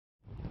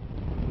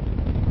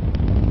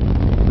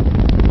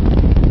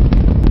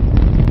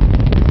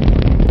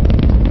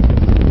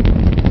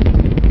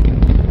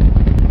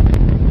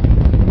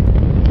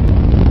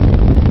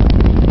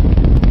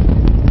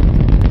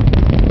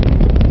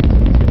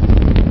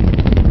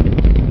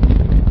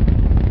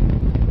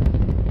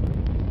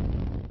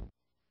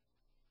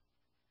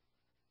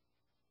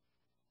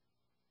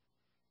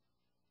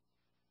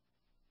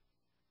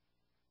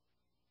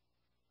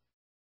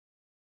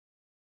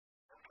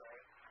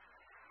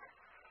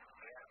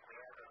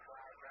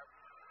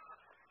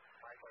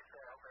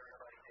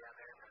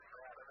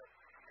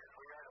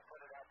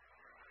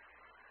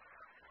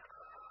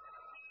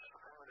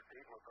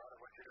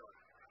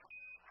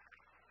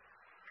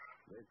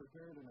They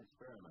prepared an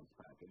experiments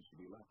package to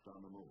be left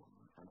on the moon,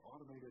 an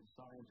automated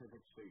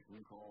scientific station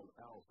called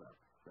ALSEP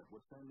that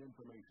would send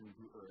information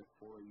to Earth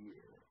for a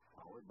year,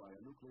 powered by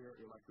a nuclear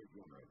electric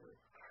generator.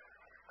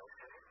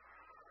 Okay.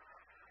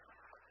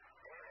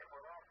 And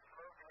we're off to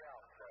move the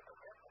ALSEP,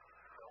 okay?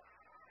 So,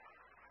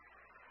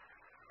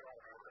 you ought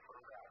to be able to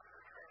move out,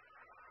 okay?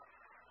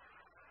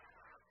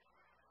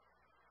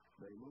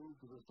 They moved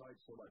to the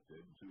site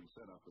selected to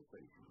set up the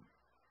station.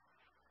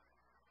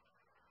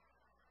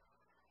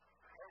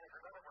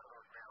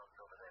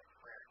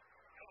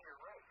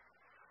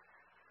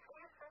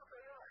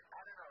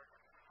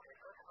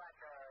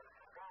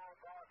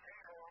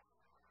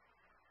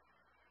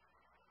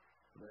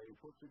 They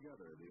put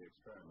together the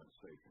experiment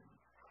station.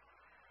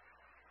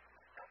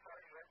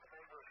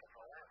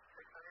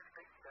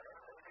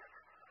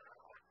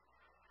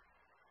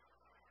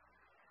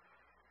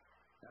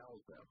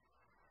 ALSEP,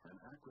 an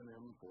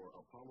acronym for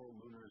Apollo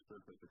Lunar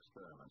Surface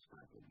Experiments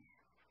Package.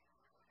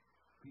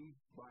 Piece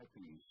by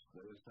piece,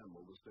 they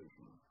assembled the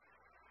station.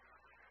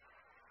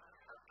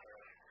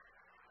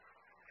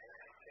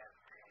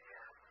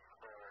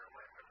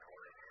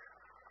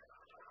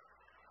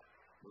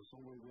 The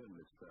solar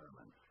wind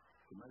experiment,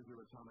 to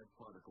measure atomic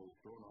particles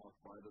thrown off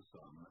by the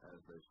sun as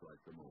they strike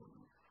the moon.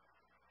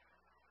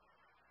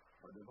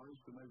 A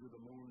device to measure the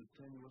moon's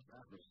tenuous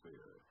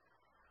atmosphere.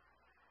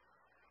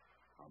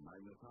 A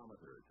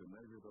magnetometer to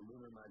measure the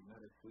lunar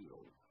magnetic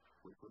field,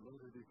 which would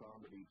later be found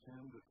to be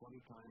 10 to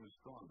 20 times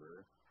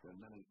stronger than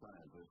many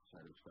scientists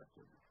had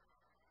expected.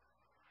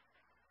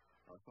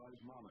 A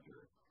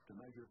seismometer to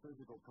measure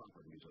physical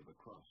properties of the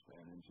crust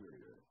and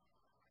interior.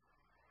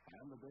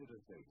 And the data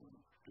station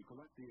to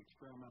collect the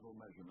experimental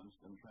measurements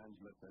and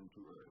transmit them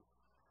to Earth.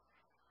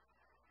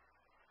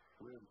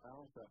 With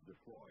ALSEP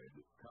deployed,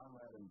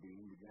 Conrad and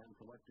Bean began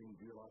collecting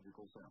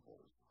geological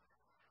samples.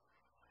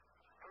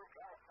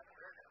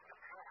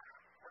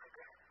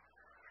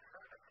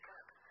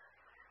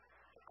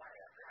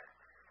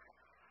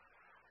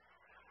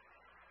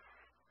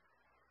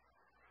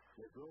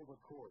 They drove a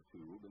core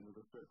tube into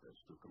the surface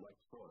to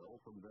collect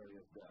soil from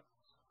various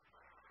depths.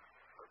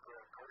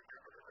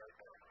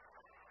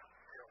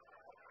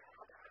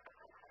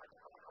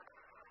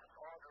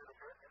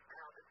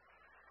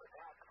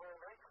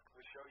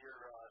 We show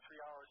you're 3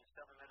 hours and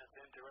 7 minutes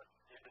into it,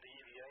 into the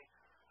EVA,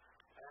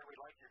 and we'd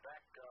like you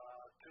back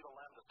to the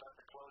LEM to start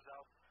the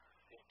closeout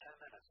in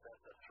 10 minutes.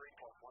 That's a 3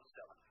 plus 1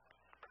 7.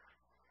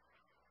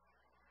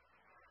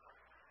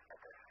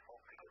 Okay,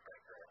 hope to get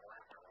back to that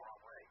LEM in a long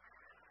way.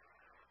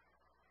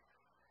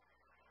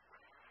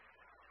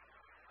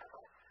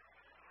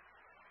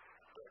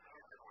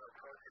 We're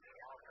approaching the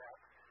ALSEP,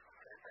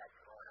 and back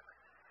to the LEM.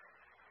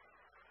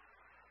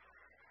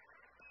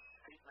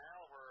 Pete,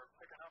 now we're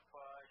picking up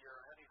your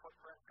heavy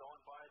footprint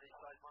going by the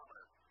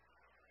seismometer.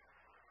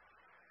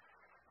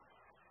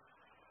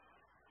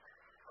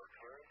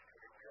 Okay,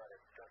 we've got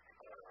it just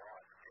about a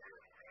lot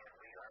here, and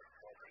we are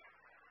steady.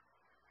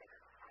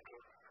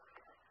 Okay,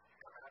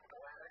 coming up the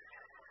ladder,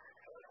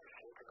 we're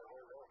shaking the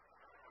whole rope.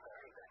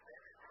 Sorry about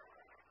that.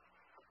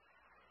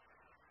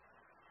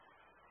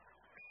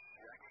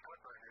 Jackie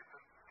Clipper,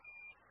 Houston.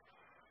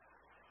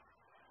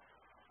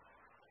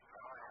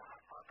 Oh,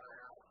 yeah, up there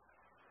now.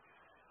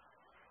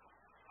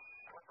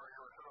 Clipper, you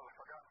were sort of a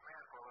forgotten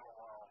man for a little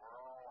while. We're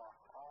all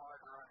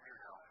eyes are on you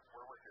now.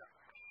 We're with you.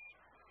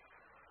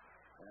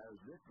 As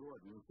Dick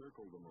Gordon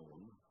circled the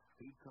moon,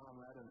 Pete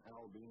Conrad and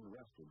Al Bean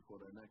rested for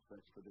their next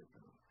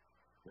expedition.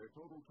 Their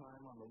total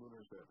time on the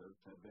lunar surface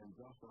had been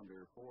just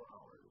under 4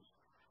 hours.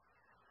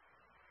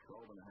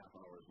 12 and a half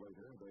hours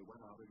later, they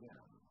went out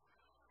again.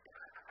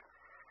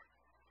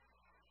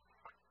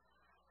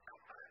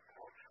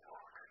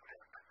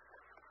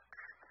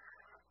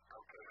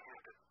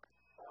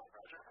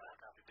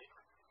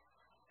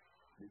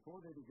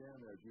 Before they began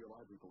their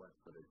geological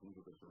expedition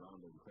to the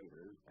surrounding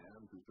craters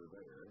and to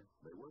surveyor,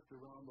 they worked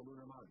around the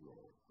lunar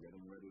module,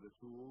 getting ready the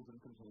tools and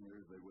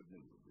containers they would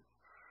need.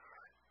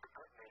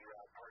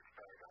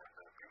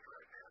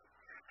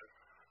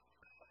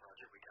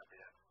 Roger, we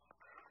copy that.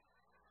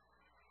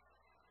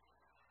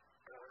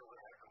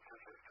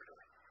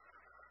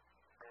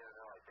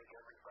 I think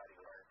everybody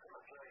was.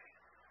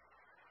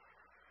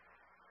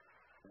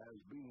 As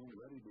Bean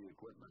readied the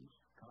equipment,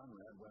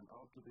 Conrad went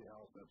out to the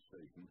ALSEP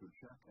station to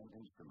check an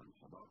instrument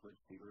about which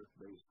the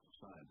Earth-based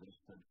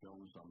scientists had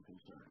shown some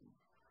concern.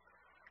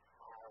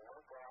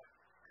 We're brought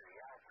to the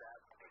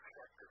ALSEP to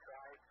check the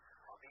size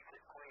of each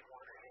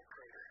equator and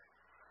crater.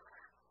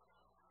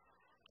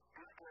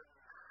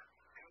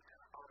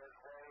 Beacon on his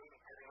way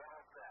to the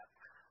ALSEP.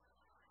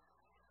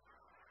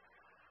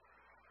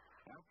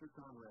 After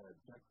Conrad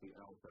checked the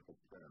ALSEP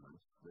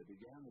experiments, they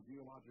began the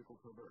geological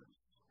traverse,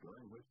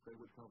 during which they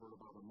would cover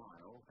about a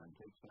mile and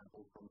take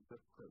samples from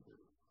 6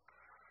 craters.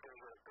 There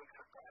was a big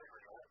surprise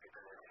result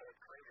because it had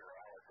crater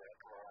ALSEP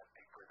a lot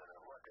deeper than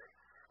it looked.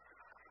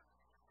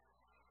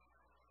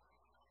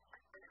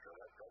 So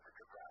that's a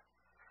good rock.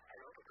 Hey,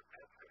 look at the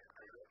test there.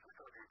 That's going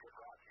to be a good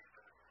rock,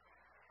 Houston.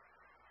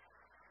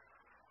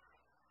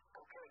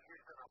 Okay,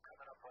 Houston, I'm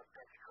coming up on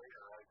next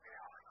crater right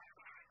now.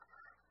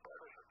 That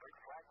was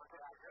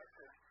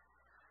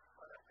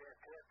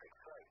big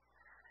sight.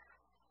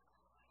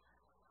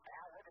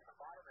 Now look at the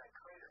bottom of that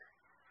crater.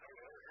 Hey,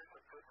 here's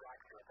a good rock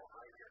sample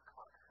right here.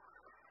 Come on.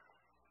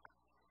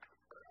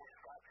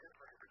 Stop here,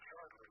 look at the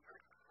chart leader.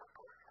 Of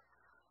course.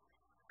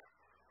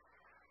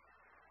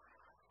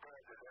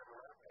 And there's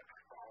every left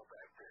fall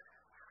back there.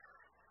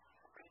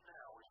 Right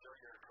now, we show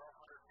you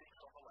 1,200 feet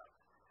from the left.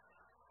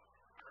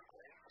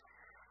 Okay.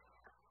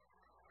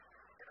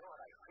 You know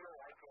what I feel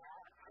like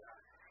now?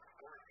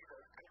 You see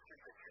those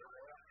pictures that you're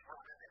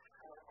running in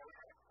slow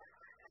motion?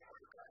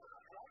 That's exactly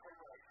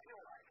what I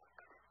feel like.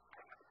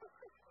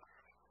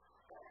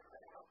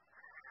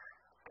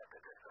 But the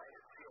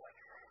decided feel like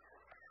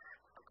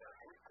I'm going to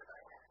sleep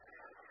tonight.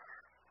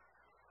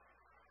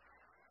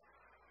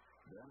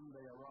 Then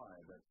they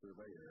arrived at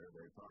Surveyor,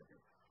 their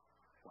target.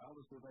 While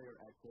the Surveyor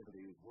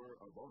activities were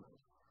a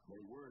bonus,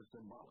 they were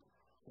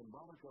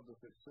symbolic of the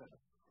success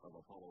of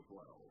Apollo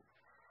 12.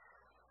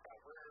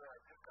 We're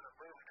just going to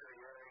move to the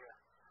area.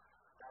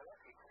 Now,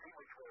 look, you can see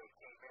which way it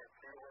came in.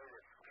 See the way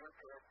the view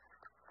pit.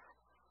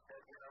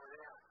 And, you know,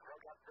 there,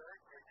 right up there,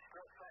 it's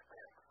still set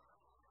there.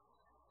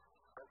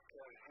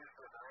 Okay,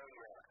 Houston,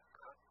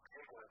 I'm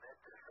jiggling it.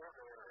 The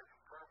Surveyor is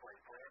firmly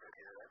planted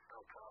here. That's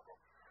no problem.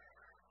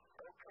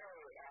 Okay,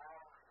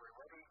 Al, we're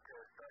ready to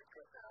start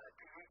getting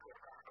TV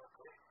clip on,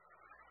 okay?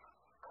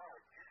 Oh,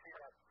 did you see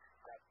that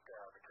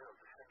material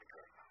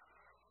disintegrate?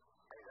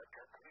 Hey,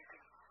 that's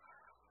easy.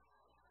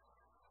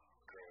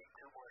 Okay,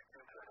 2 more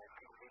shoots on that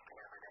TV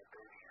camera and that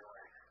baby's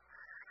eyes.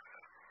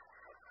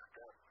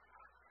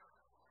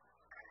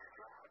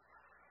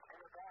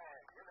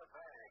 In the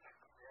bag.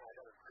 Yeah, I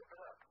gotta zip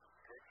it up.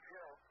 Good to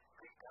go.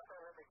 Big number,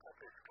 let me cut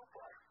this scoop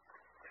off.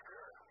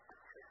 Sure.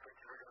 These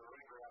pictures are gonna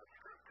leave without a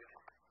scoop, didn't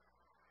you?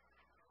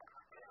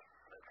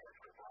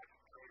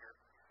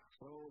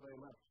 So they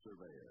left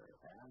Surveyor,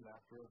 and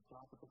after a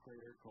stop at the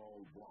crater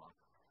called Block,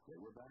 they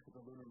were back at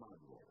the lunar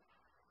module,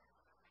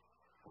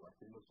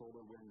 collecting the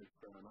solar wind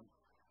experiment,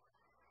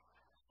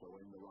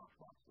 stowing the rock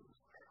boxes.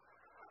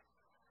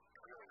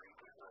 Really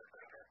ridiculous,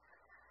 ain't it?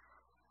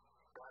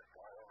 Dust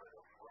all over the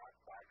rock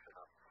box, and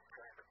I'm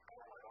trying to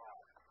pull it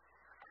off.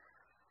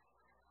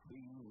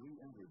 Dean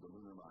re-entered the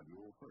lunar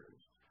module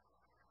first.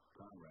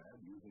 Conrad,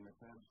 using a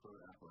transfer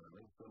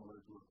apparatus similar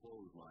to a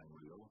clothesline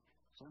wheel,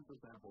 sent the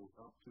samples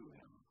up to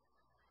him.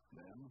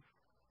 Then,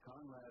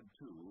 Conrad,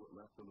 too,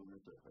 left the lunar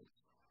surface.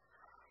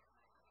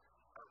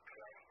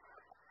 Okay.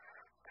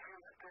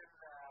 Houston,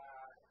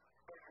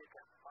 if you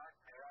can mark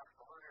me off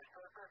the lunar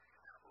surface.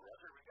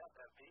 Roger, we got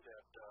that beat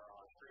at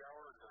 3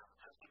 hours and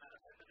 50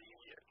 minutes into the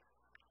EVA.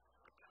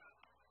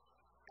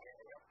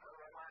 Yeah,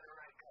 we're on the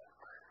right track.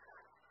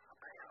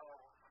 I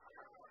hope.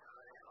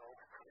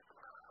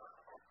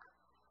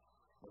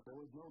 But there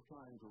was no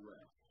time to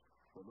rest.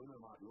 The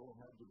lunar module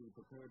had to be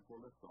prepared for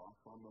liftoff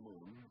from the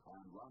moon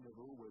and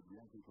rendezvous with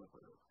Yankee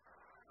Clipper.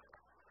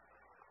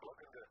 Look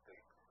at this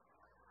thing.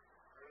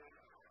 3,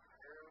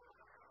 2,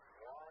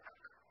 1,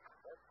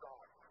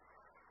 liftoff.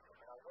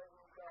 Now, where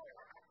we go?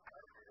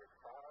 It is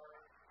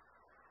fine.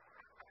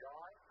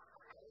 John?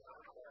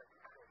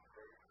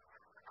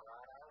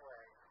 On our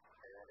way.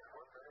 And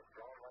 1 minute,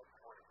 gone like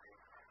 20 feet.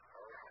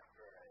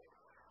 Okay.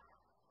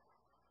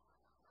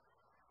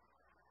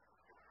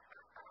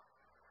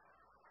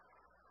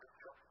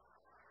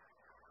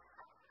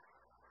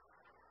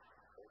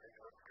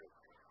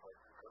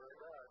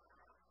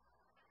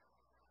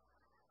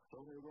 So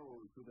they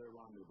rose to their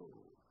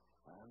rendezvous,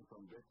 and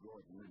from Dick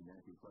Gordon and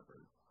Yankee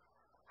Clipper.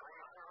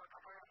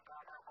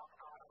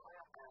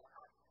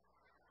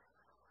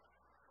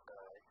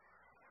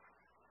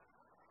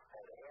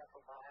 At a half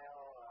a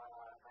mile,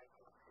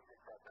 19 feet a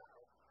second.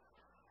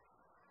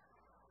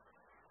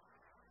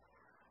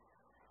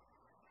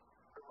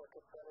 We're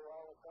looking better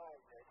all the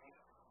time, Yankee.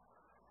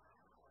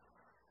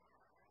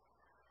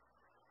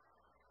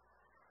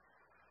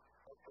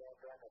 Okay, I'm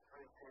down to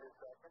 3 feet a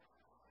second.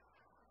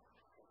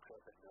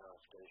 Clipper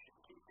station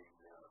keeping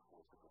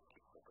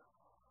Yankee Clipper.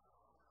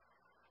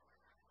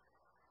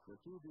 The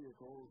two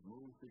vehicles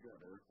moved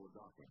together for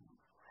docking.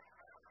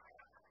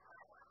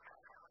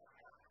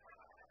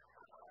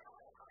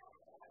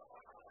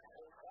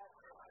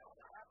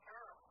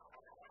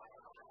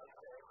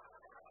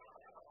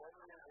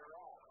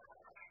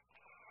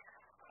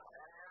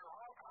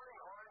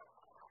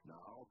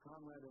 Now,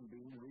 Conrad and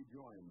Bean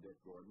rejoined Dick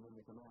Gordon in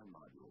the command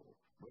module,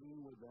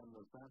 bringing with them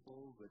the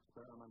samples,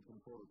 experiments, and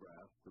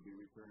photographs to be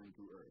returned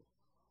to Earth.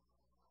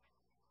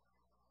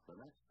 The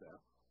next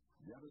step,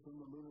 jettison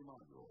the lunar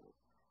module,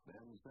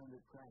 then send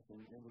it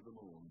crashing into the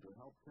moon to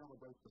help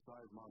calibrate the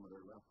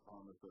seismometer left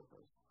on the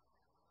surface.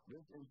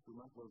 This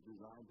instrument was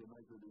designed to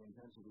measure the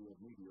intensity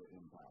of meteor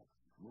impacts,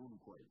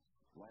 moonquakes,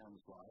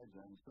 landslides,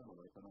 and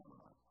similar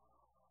phenomena.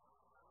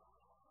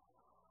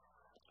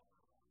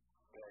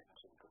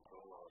 Guidance and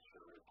control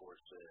officer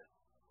reports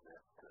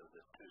that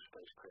the two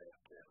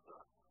spacecraft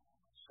have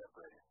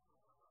separated.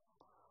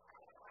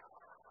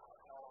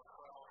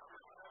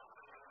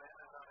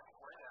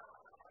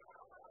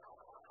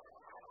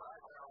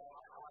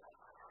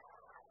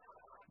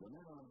 The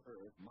men on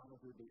Earth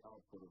monitored the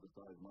output of the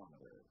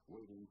seismometer,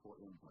 waiting for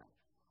impact.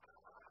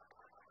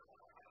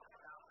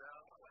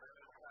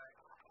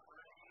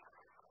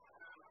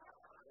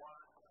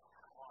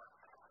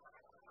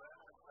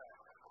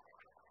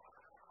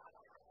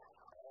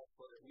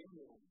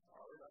 meaning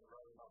of it. I'd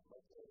rather not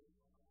make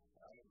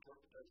an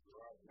interpretation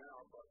right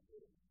now, but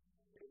it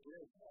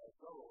is as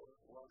though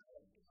one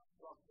had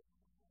struck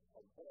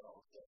a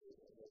bell, such as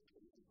the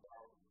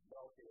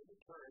balcony of the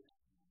church,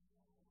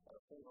 a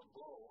single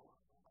blow,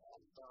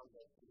 and found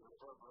that the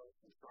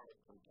reverberation started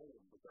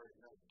continuing for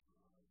 30 minutes.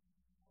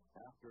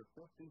 After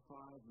 55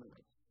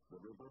 minutes, the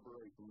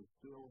reverberation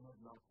still had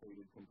not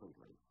faded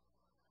completely.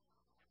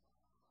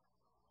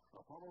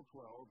 Apollo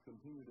 12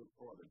 continued its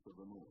orbit of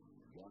the moon,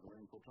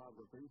 gathering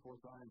photography for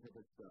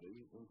scientific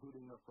study,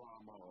 including the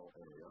Far-Morrow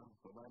area,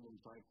 the landing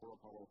site for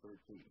Apollo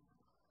 13.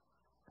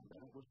 And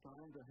then it was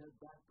time to head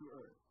back to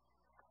Earth.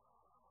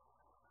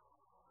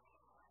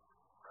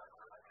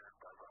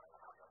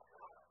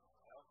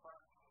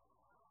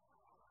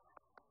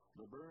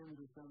 The burn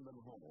to send them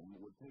home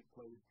would take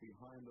place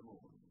behind the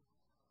moon.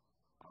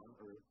 On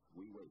Earth,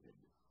 we waited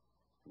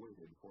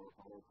for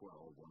Apollo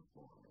 12 once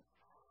more.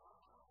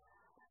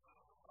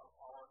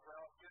 Apollo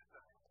 12,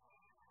 Houston.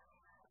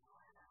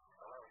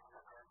 Hello,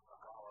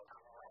 Apollo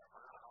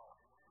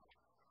 12.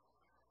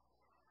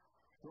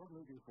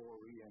 Shortly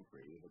before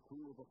re-entry, the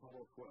crew of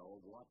Apollo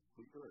 12 watched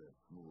the Earth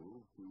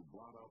move to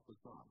blot out the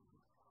sun.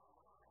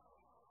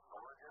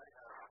 We're getting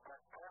a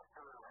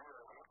spectacular view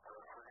of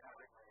Earth. We're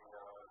using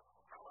the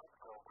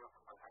telescope with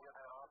the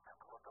CNN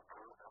optics with the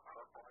proof. It's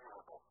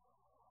unbelievable.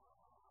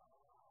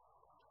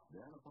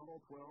 Then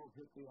Apollo 12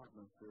 hit the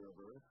atmosphere of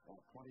Earth at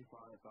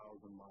 25,000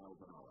 miles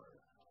an hour.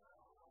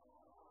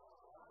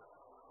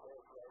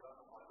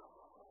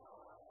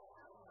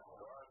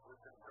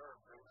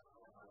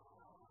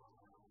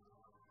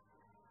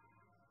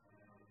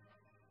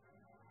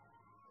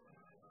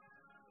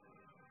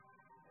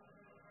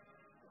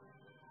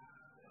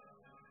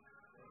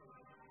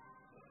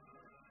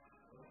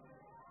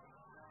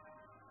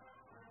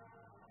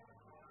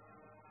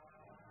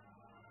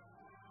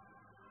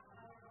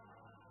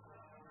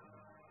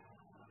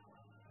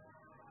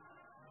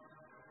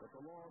 But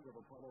the log of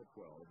Apollo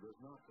 12 does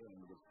not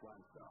end with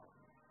splashdown.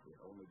 It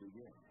only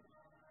begins.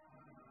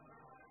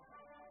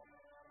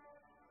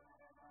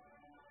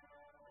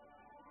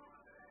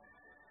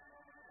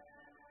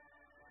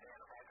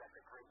 I got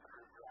the great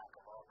crew back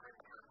of all great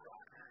crew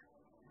back.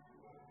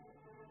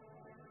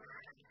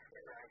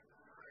 Right.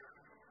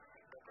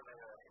 Look at the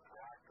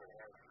black that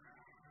has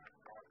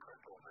all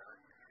crystals in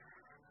it.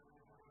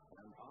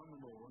 And on the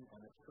moon,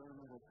 an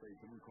experimental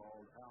station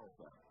called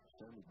Alpha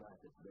sends back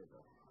its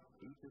data.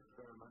 Each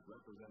experiment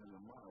representing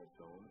a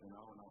milestone in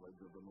our knowledge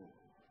of the moon.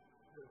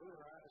 The lunar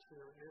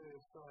atmosphere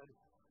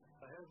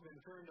has been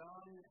turned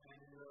on,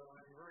 and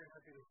I'm very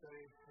happy to say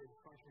it's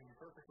functioning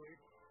perfectly.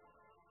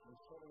 The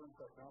shuttle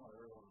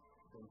technology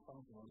has been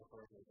functioning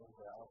perfectly since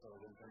the Alpha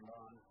has been turned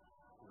on.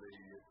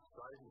 The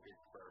seismic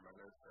experiment,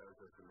 as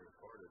has been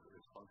reported,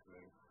 is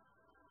functioning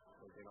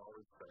in all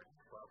respects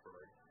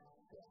properly.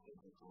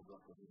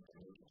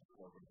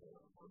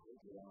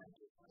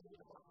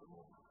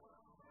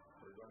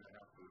 We're going to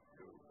have to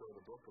throw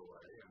the book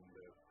away and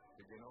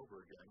begin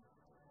over again,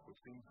 which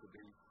seems to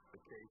be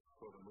the case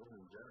for the moon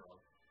in general.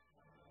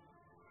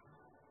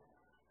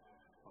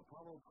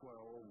 Apollo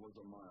 12 was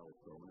a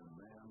milestone in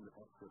manned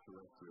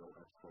extraterrestrial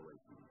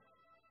exploration.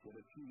 It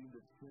achieved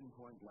its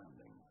pinpoint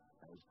landing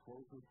as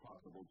close as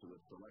possible to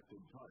its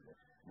selected target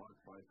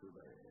marked by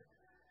surveyors.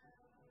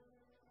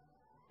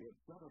 It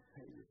set a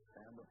pace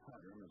and a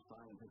pattern of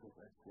scientific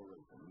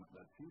exploration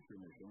that future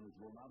missions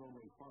will not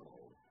only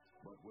follow,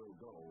 but will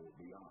go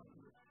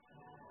beyond.